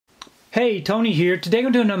Hey, Tony here. Today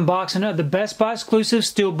I'm doing an unboxing of the Best Buy exclusive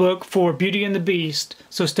Steelbook for Beauty and the Beast,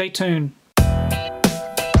 so stay tuned.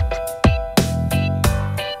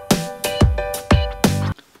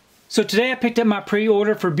 So today I picked up my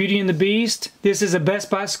pre-order for Beauty and the Beast. This is a Best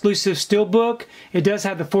Buy exclusive Steelbook. It does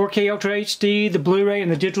have the 4K Ultra HD, the Blu-ray,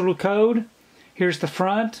 and the digital code. Here's the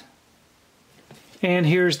front, and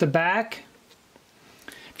here's the back.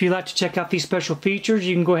 If you'd like to check out these special features,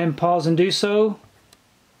 you can go ahead and pause and do so.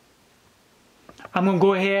 I'm going to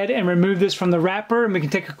go ahead and remove this from the wrapper and we can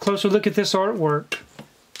take a closer look at this artwork.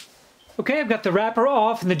 Okay, I've got the wrapper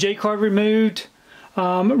off and the J-card removed.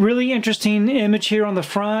 Really interesting image here on the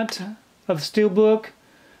front of the Steelbook.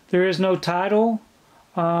 There is no title,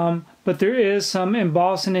 but there is some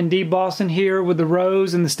embossing and debossing here with the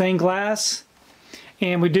rose and the stained glass.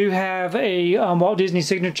 And we do have a Walt Disney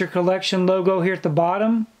Signature Collection logo here at the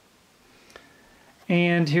bottom.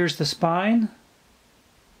 And here's the spine.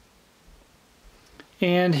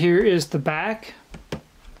 And here is the back.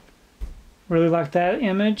 Really like that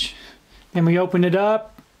image. And we open it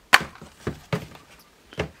up.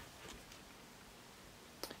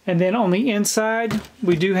 And then on the inside,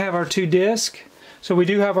 we do have our two discs. So we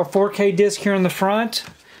do have our 4K disc here in the front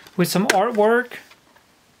with some artwork.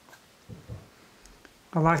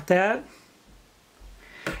 I like that.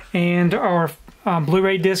 And our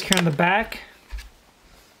Blu-ray disc here in the back.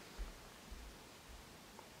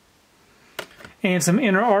 And some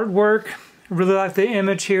inner artwork. I really like the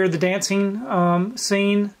image here, the dancing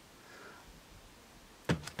scene.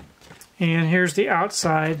 And here's the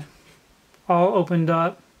outside, all opened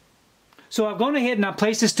up. So I've gone ahead and I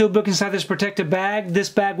placed this Steelbook inside this protective bag. This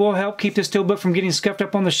bag will help keep the Steelbook from getting scuffed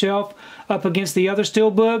up on the shelf up against the other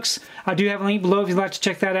Steelbooks. I do have a link below if you'd like to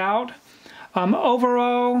check that out.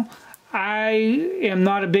 Overall, I am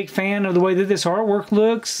not a big fan of the way that this artwork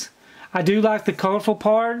looks. I do like the colorful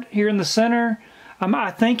part here in the center.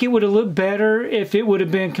 I think it would have looked better if it would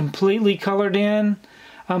have been completely colored in.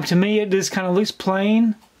 To me, it just kind of looks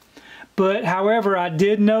plain. But however, I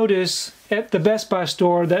did notice at the Best Buy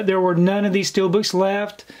store that there were none of these Steelbooks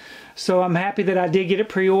left. So I'm happy that I did get it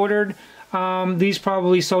pre-ordered. These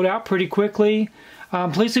probably sold out pretty quickly.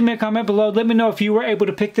 Please leave me a comment below. Let me know if you were able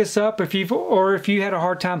to pick this up or if you had a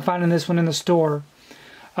hard time finding this one in the store.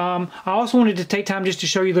 I also wanted to take time just to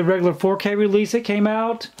show you the regular 4K release that came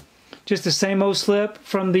out. Just the same old slip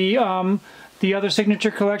from the other Signature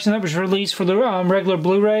Collection that was released for the regular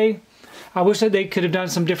Blu-ray. I wish that they could have done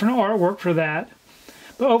some different artwork for that.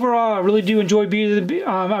 But overall, I really do enjoy Beauty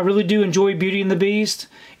and the Beast.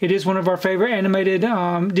 It is one of our favorite animated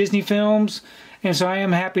Disney films, and so I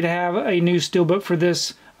am happy to have a new Steelbook for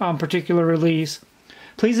this particular release.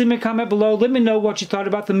 Please leave me a comment below. Let me know what you thought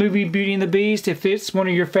about the movie Beauty and the Beast. If it's one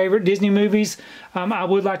of your favorite Disney movies, I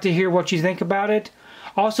would like to hear what you think about it.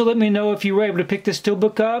 Also, let me know if you were able to pick this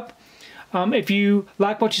Steelbook up. If you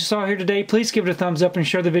like what you saw here today, please give it a thumbs up and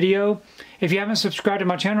share the video. If you haven't subscribed to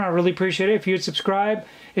my channel, I really appreciate it if you would subscribe.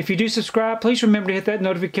 If you do subscribe, please remember to hit that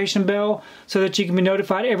notification bell so that you can be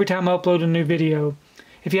notified every time I upload a new video.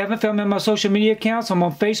 If you haven't found me on my social media accounts, I'm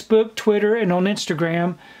on Facebook, Twitter, and on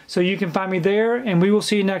Instagram, so you can find me there, and we will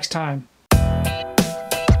see you next time.